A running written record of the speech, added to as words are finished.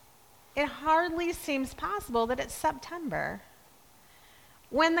It hardly seems possible that it's September.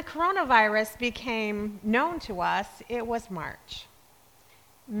 When the coronavirus became known to us, it was March.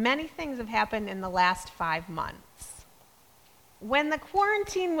 Many things have happened in the last 5 months. When the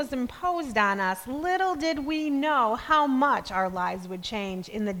quarantine was imposed on us, little did we know how much our lives would change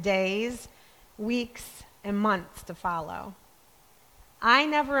in the days, weeks, and months to follow. I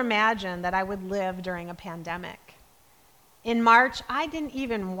never imagined that I would live during a pandemic. In March, I didn't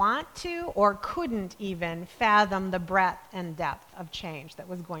even want to or couldn't even fathom the breadth and depth of change that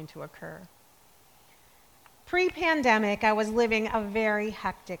was going to occur. Pre-pandemic, I was living a very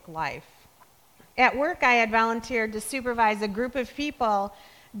hectic life. At work, I had volunteered to supervise a group of people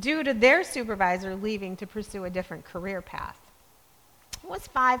due to their supervisor leaving to pursue a different career path. It was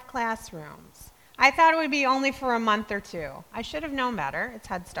 5 classrooms. I thought it would be only for a month or 2. I should have known better. It's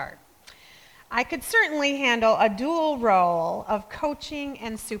Head Start. I could certainly handle a dual role of coaching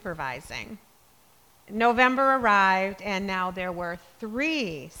and supervising. November arrived, and now there were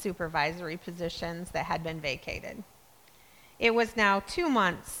 3 supervisory positions that had been vacated. It was now 2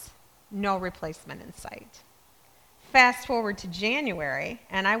 months, no replacement in sight. Fast forward to January,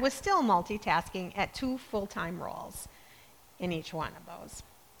 and I was still multitasking at 2 full-time roles in each one of those.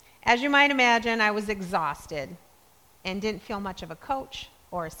 As you might imagine, I was exhausted and didn't feel much of a coach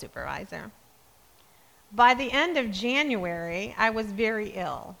or a supervisor. By the end of January, I was very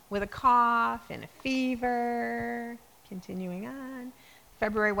ill with a cough and a fever, continuing on.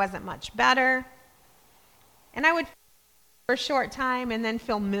 February wasn't much better. And I would for a short time and then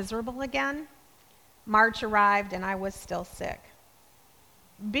feel miserable again. March arrived and I was still sick.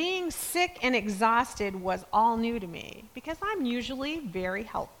 Being sick and exhausted was all new to me because I'm usually very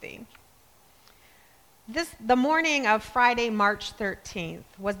healthy. The morning of Friday, March 13th,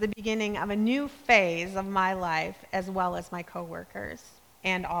 was the beginning of a new phase of my life, as well as my coworkers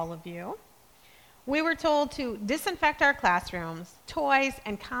and all of you. We were told to disinfect our classrooms, toys,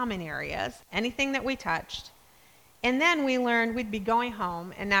 and common areas, anything that we touched. And then we learned we'd be going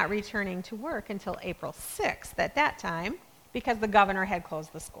home and not returning to work until April 6th at that time, because the governor had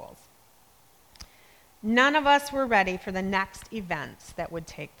closed the schools. None of us were ready for the next events that would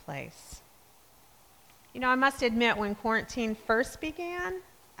take place. You know, I must admit, when quarantine first began,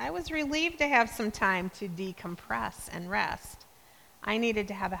 I was relieved to have some time to decompress and rest. I needed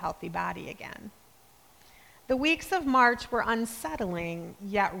to have a healthy body again. The weeks of March were unsettling,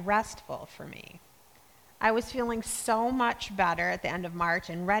 yet restful for me. I was feeling so much better at the end of March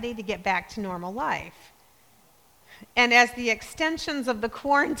and ready to get back to normal life. And as the extensions of the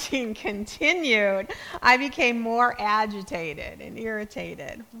quarantine continued, I became more agitated and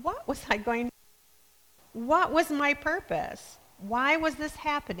irritated. What was I going to do? What was my purpose? Why was this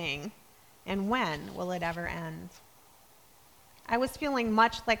happening? And when will it ever end? I was feeling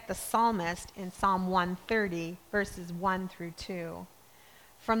much like the psalmist in Psalm 130, verses 1 through 2.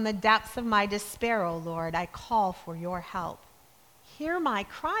 From the depths of my despair, O Lord, I call for your help. Hear my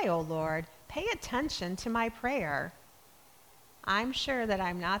cry, O Lord. Pay attention to my prayer. I'm sure that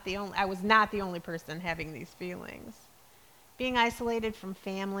I was not the only person having these feelings. Being isolated from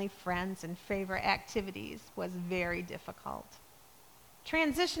family, friends, and favorite activities was very difficult.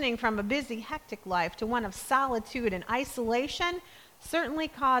 Transitioning from a busy, hectic life to one of solitude and isolation certainly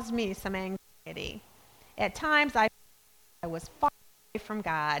caused me some anxiety. At times, I was far away from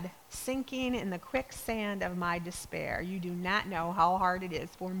God, sinking in the quicksand of my despair. You do not know how hard it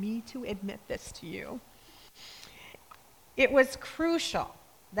is for me to admit this to you. It was crucial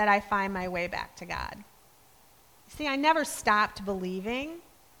that I find my way back to God. See, I never stopped believing,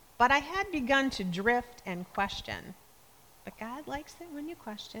 but I had begun to drift and question. But God likes it when you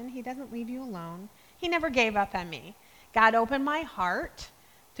question. He doesn't leave you alone. He never gave up on me. God opened my heart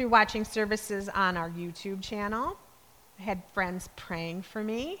through watching services on our YouTube channel. I had friends praying for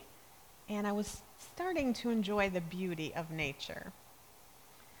me, and I was starting to enjoy the beauty of nature.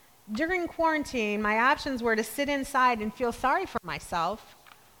 During quarantine, my options were to sit inside and feel sorry for myself,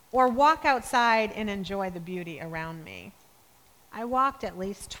 or walk outside and enjoy the beauty around me. I walked at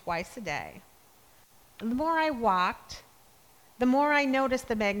least twice a day. The more I walked, the more I noticed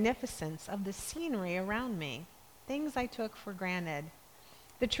the magnificence of the scenery around me, things I took for granted.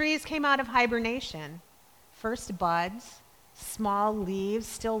 The trees came out of hibernation, first buds, small leaves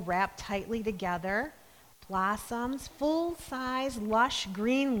still wrapped tightly together, blossoms, full-size, lush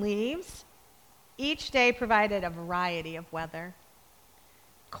green leaves. Each day provided a variety of weather.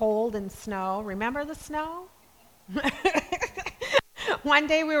 Cold and snow. Remember the snow? One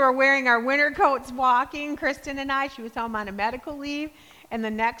day we were wearing our winter coats walking, Kristen and I. She was home on a medical leave. And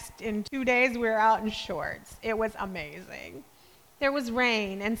in 2 days, we were out in shorts. It was amazing. There was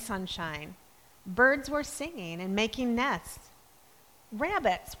rain and sunshine. Birds were singing and making nests.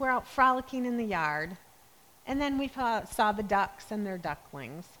 Rabbits were out frolicking in the yard. And then we saw the ducks and their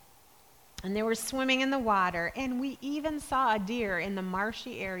ducklings. And they were swimming in the water. And we even saw a deer in the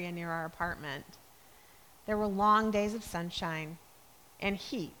marshy area near our apartment. There were long days of sunshine and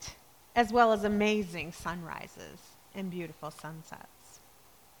heat, as well as amazing sunrises and beautiful sunsets.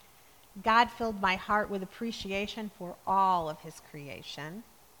 God filled my heart with appreciation for all of his creation.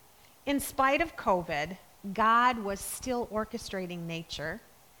 In spite of COVID, God was still orchestrating nature.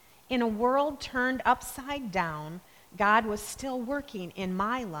 In a world turned upside down, God was still working in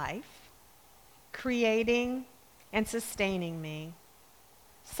my life, creating and sustaining me.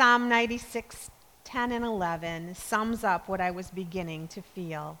 Psalm 96, 10 and 11 sums up what I was beginning to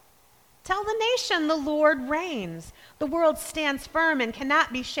feel. Tell the nation the Lord reigns. The world stands firm and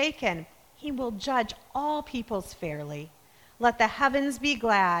cannot be shaken. He will judge all peoples fairly. Let the heavens be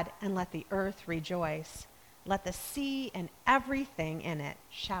glad and let the earth rejoice. Let the sea and everything in it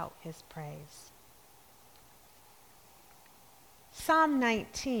shout his praise. Psalm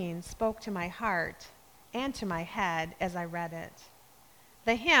 19 spoke to my heart and to my head as I read it.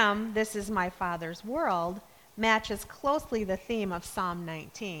 The hymn, "This is my Father's World," matches closely the theme of Psalm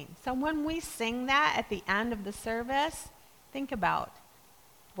 19. So when we sing that at the end of the service, think about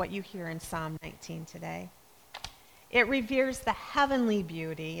what you hear in Psalm 19 today. It reveres the heavenly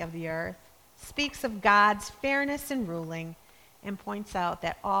beauty of the earth, speaks of God's fairness in ruling, and points out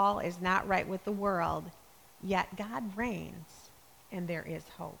that all is not right with the world, yet God reigns, and there is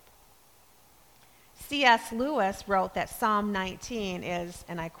hope. C.S. Lewis wrote that Psalm 19 is,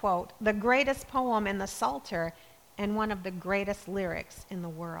 and I quote, "the greatest poem in the Psalter and one of the greatest lyrics in the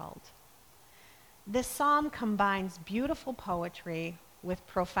world." This psalm combines beautiful poetry with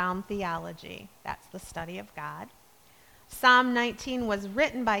profound theology. That's the study of God. Psalm 19 was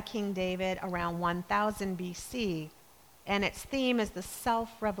written by King David around 1000 BC, and its theme is the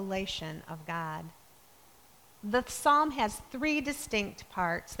self-revelation of God. The psalm has 3 distinct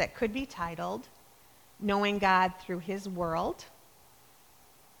parts that could be titled knowing God through his world,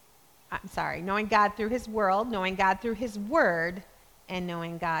 knowing God through his world, knowing God through his word, and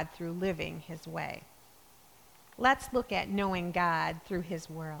knowing God through living his way. Let's look at knowing God through his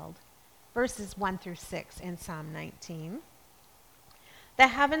world. Verses 1 through 6 in Psalm 19. The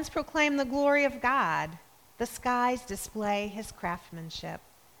heavens proclaim the glory of God. The skies display his craftsmanship.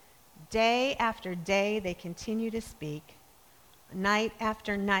 Day after day they continue to speak. Night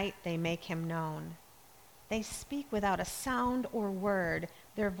after night they make him known. They speak without a sound or word.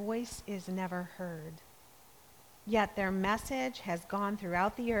 Their voice is never heard. Yet their message has gone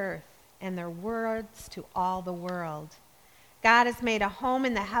throughout the earth, and their words to all the world. God has made a home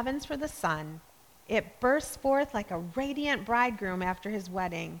in the heavens for the sun. It bursts forth like a radiant bridegroom after his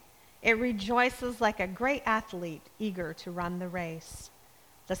wedding. It rejoices like a great athlete eager to run the race.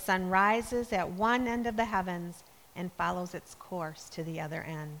 The sun rises at one end of the heavens and follows its course to the other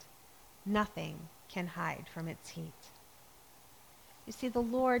end. Nothing can hide from its heat. You see, the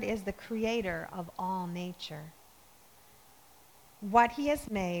Lord is the creator of all nature. What he has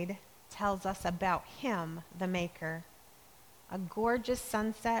made tells us about him, the maker. A gorgeous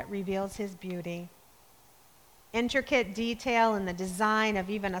sunset reveals his beauty. Intricate detail in the design of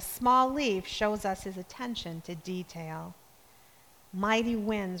even a small leaf shows us his attention to detail. Mighty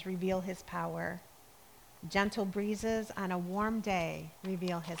winds reveal his power. Gentle breezes on a warm day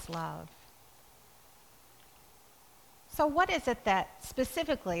reveal his love. So what is it that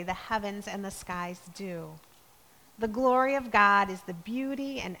specifically the heavens and the skies do? The glory of God is the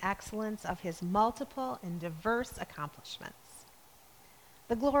beauty and excellence of his multiple and diverse accomplishments.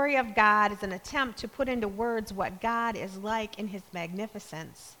 The glory of God is an attempt to put into words what God is like in his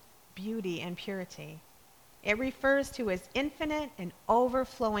magnificence, beauty, and purity. It refers to his infinite and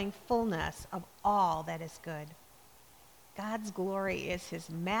overflowing fullness of all that is good. God's glory is his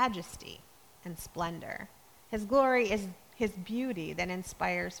majesty and splendor. His glory is his beauty that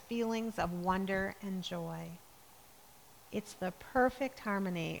inspires feelings of wonder and joy. It's the perfect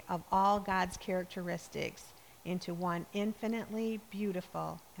harmony of all God's characteristics into one infinitely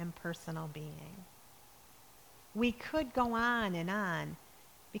beautiful and personal being. We could go on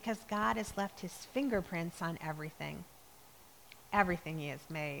because God has left his fingerprints on everything he has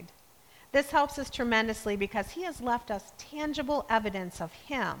made. This helps us tremendously because he has left us tangible evidence of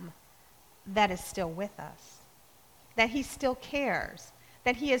him that is still with us, that he still cares,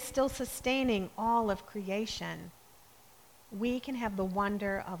 that he is still sustaining all of creation. We can have the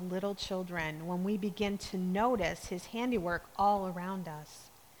wonder of little children when we begin to notice his handiwork all around us.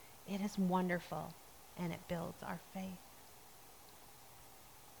 It is wonderful, and it builds our faith.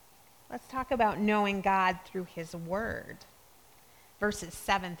 Let's talk about knowing God through his word. Verses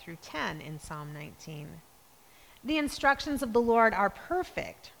 7 through 10 in Psalm 19. The instructions of the Lord are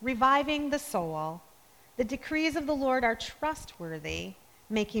perfect, reviving the soul. The decrees of the Lord are trustworthy,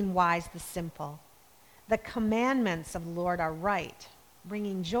 making wise the simple. The commandments of the Lord are right,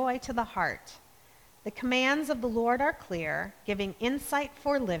 bringing joy to the heart. The commands of the Lord are clear, giving insight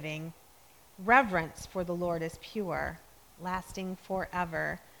for living. Reverence for the Lord is pure, lasting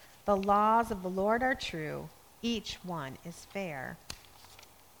forever. The laws of the Lord are true, each one is fair.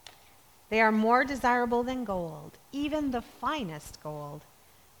 They are more desirable than gold, even the finest gold.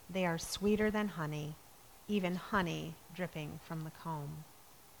 They are sweeter than honey, even honey dripping from the comb.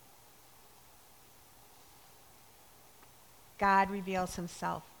 God reveals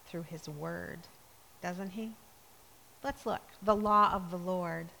himself through his word, doesn't he? Let's look. The law of the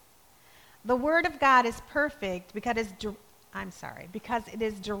Lord. The word of God is perfect because it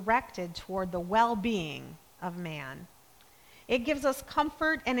is directed toward the well-being of man. It gives us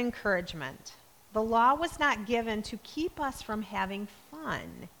comfort and encouragement. The law was not given to keep us from having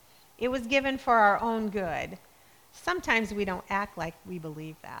fun. It was given for our own good. Sometimes we don't act like we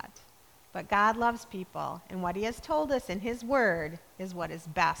believe that. But God loves people, and what he has told us in his word is what is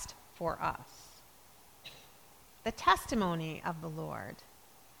best for us. The testimony of the Lord.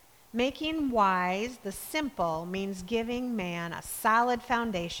 Making wise the simple means giving man a solid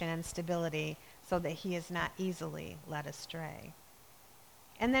foundation and stability so that he is not easily led astray.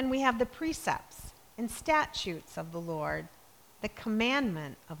 And then we have the precepts and statutes of the Lord, the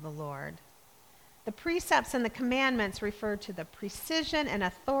commandment of the Lord. The precepts and the commandments refer to the precision and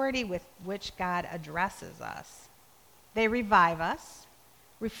authority with which God addresses us. They revive us,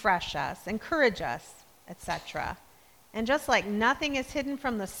 refresh us, encourage us, etc. And just like nothing is hidden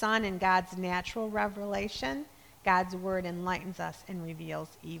from the sun in God's natural revelation, God's word enlightens us and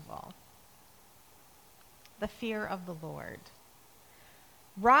reveals evil. The fear of the Lord.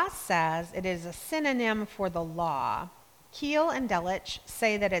 Ross says it is a synonym for the law. Keel and Delitzsch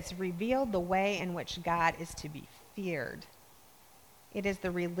say that it's revealed the way in which God is to be feared. It is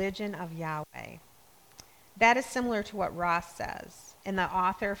the religion of Yahweh. That is similar to what Ross says. And the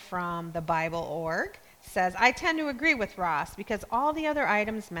author from the Bible.org says, I tend to agree with Ross because all the other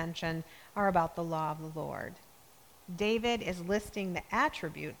items mentioned are about the law of the Lord. David is listing the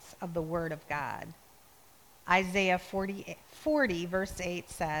attributes of the word of God. Isaiah 40 verse 8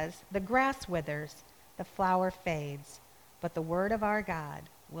 says, the grass withers, the flower fades, but the word of our God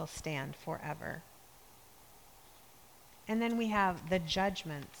will stand forever. And then we have the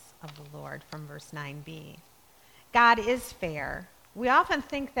judgments of the Lord from verse 9b. God is fair. We often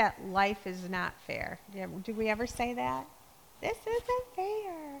think that life is not fair. Do we ever say that? This isn't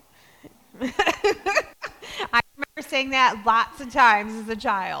fair. I remember saying that lots of times as a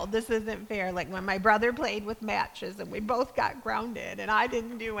child. This isn't fair. Like when my brother played with matches and we both got grounded and I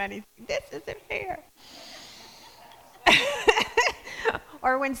didn't do anything. This isn't fair.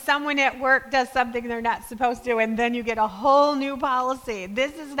 Or when someone at work does something they're not supposed to and then you get a whole new policy.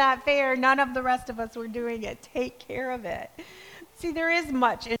 This is not fair. None of the rest of us were doing it. Take care of it. See, there is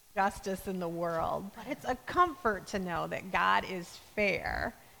much injustice in the world, but it's a comfort to know that God is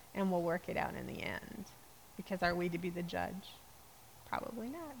fair and will work it out in the end. Because are we to be the judge? Probably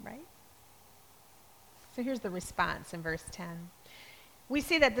not, right? So here's the response in verse 10. We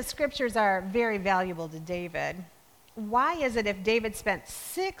see that the scriptures are very valuable to David. Why is it if David spent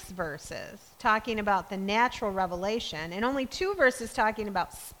 6 verses talking about the natural revelation and only 2 verses talking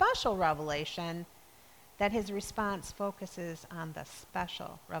about special revelation, that his response focuses on the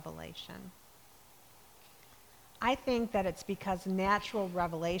special revelation? I think that it's because natural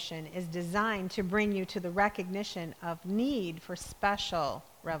revelation is designed to bring you to the recognition of need for special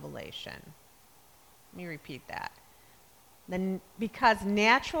revelation. Let me repeat that. Because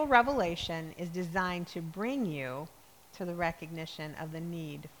natural revelation is designed to bring you to the recognition of the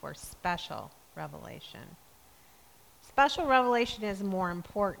need for special revelation. Special revelation is more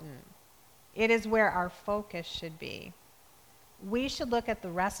important. It is where our focus should be. We should look at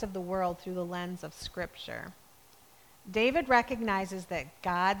the rest of the world through the lens of Scripture. David recognizes that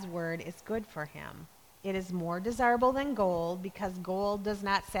God's word is good for him. It is more desirable than gold because gold does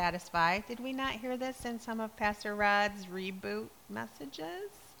not satisfy. Did we not hear this in some of Pastor Rod's Reboot messages?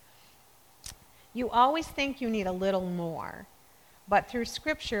 You always think you need a little more, but through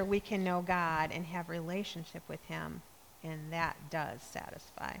Scripture we can know God and have relationship with him, and that does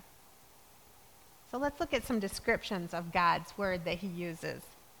satisfy. So let's look at some descriptions of God's word that he uses.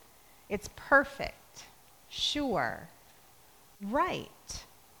 It's perfect, sure, right,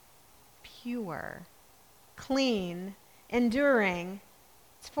 pure, clean, enduring,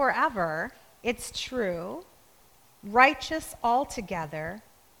 It's forever, it's true, righteous altogether,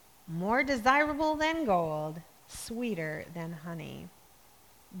 more desirable than gold, sweeter than honey.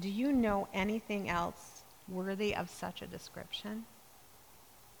 Do you know anything else worthy of such a description?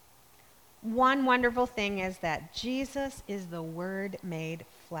 One wonderful thing is that Jesus is the Word made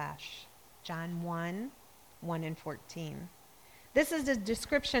flesh. John 1 and 14. This is a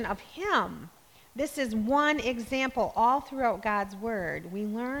description of him. This is one example all throughout God's Word. We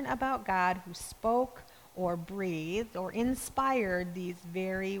learn about God who spoke or breathed or inspired these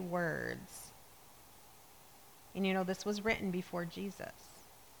very words. And you know, this was written before Jesus.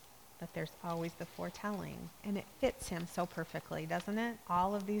 But there's always the foretelling. And it fits him so perfectly, doesn't it?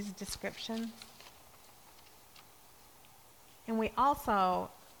 All of these descriptions. And we also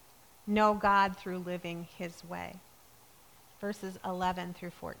know God through living his way. Verses 11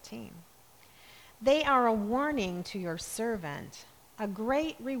 through 14. They are a warning to your servant, a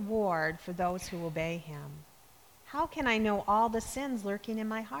great reward for those who obey him. How can I know all the sins lurking in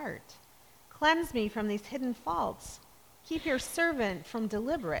my heart? Cleanse me from these hidden faults. Keep your servant from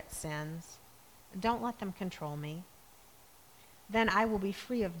deliberate sins. Don't let them control me. Then I will be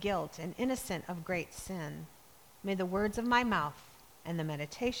free of guilt and innocent of great sin. May the words of my mouth and the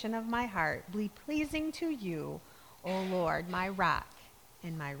meditation of my heart be pleasing to you, O Lord, my rock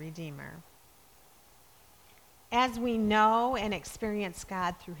and my redeemer. As we know and experience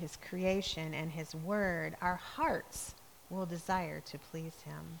God through his creation and his word, our hearts will desire to please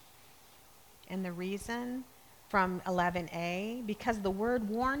him. And the reason, from 11a, because the word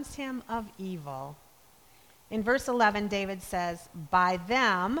warns him of evil. In verse 11, David says, by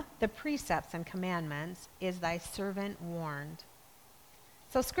them, the precepts and commandments, is thy servant warned.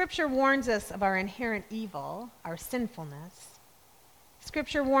 So Scripture warns us of our inherent evil, our sinfulness.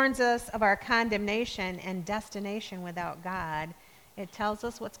 Scripture warns us of our condemnation and destination without God. It tells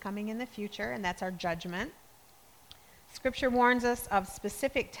us what's coming in the future, and that's our judgment. Scripture warns us of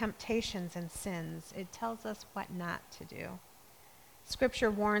specific temptations and sins. It tells us what not to do. Scripture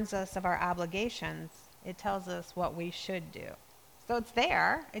warns us of our obligations. It tells us what we should do. So it's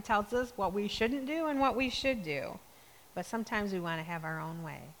there. It tells us what we shouldn't do and what we should do. But sometimes we want to have our own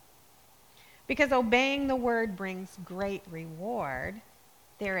way. Because obeying the word brings great reward,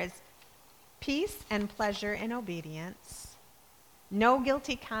 there is peace and pleasure in obedience, no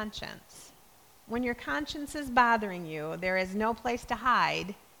guilty conscience. When your conscience is bothering you, there is no place to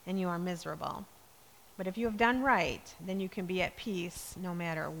hide and you are miserable. But if you have done right, then you can be at peace no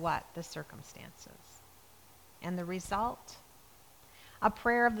matter what the circumstances. And the result? A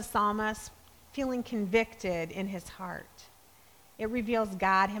prayer of the psalmist feeling convicted in his heart. It reveals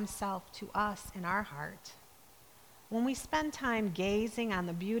God himself to us in our heart. When we spend time gazing on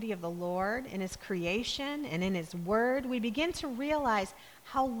the beauty of the Lord in his creation and in his word, we begin to realize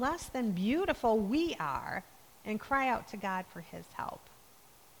how less than beautiful we are and cry out to God for his help.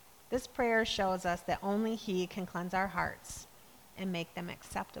 This prayer shows us that only he can cleanse our hearts and make them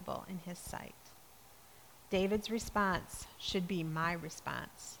acceptable in his sight. David's response should be my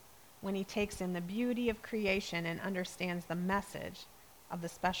response when he takes in the beauty of creation and understands the message of the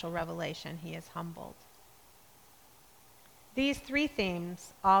special revelation he is humbled. These three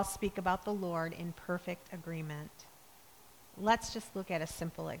themes all speak about the Lord in perfect agreement. Let's just look at a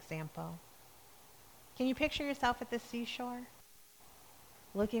simple example. Can you picture yourself at the seashore,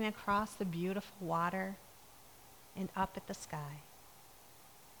 looking across the beautiful water and up at the sky?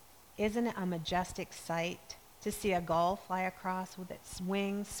 Isn't it a majestic sight to see a gull fly across with its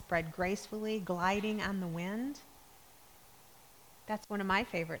wings spread gracefully, gliding on the wind? That's one of my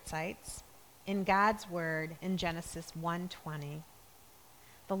favorite sights. In God's word, in Genesis 1:20,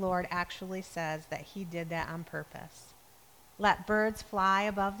 the Lord actually says that he did that on purpose. Let birds fly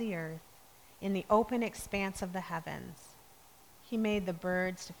above the earth in the open expanse of the heavens. He made the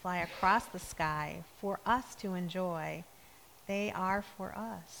birds to fly across the sky for us to enjoy. They are for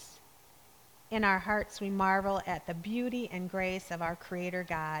us. In our hearts, we marvel at the beauty and grace of our Creator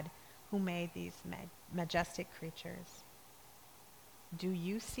God who made these majestic creatures. Do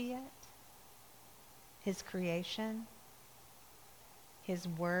you see it? His creation, his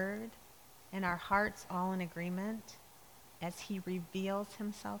word, and our hearts all in agreement as he reveals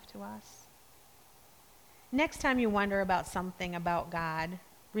himself to us? Next time you wonder about something about God,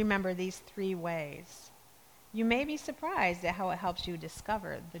 remember these three ways. You may be surprised at how it helps you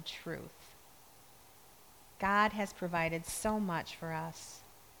discover the truth. God has provided so much for us.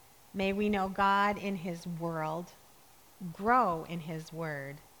 May we know God in his world, grow in his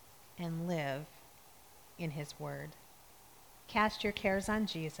word, and live in his word. Cast your cares on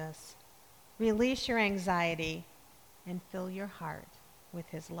Jesus, release your anxiety, and fill your heart with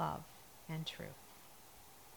his love and truth.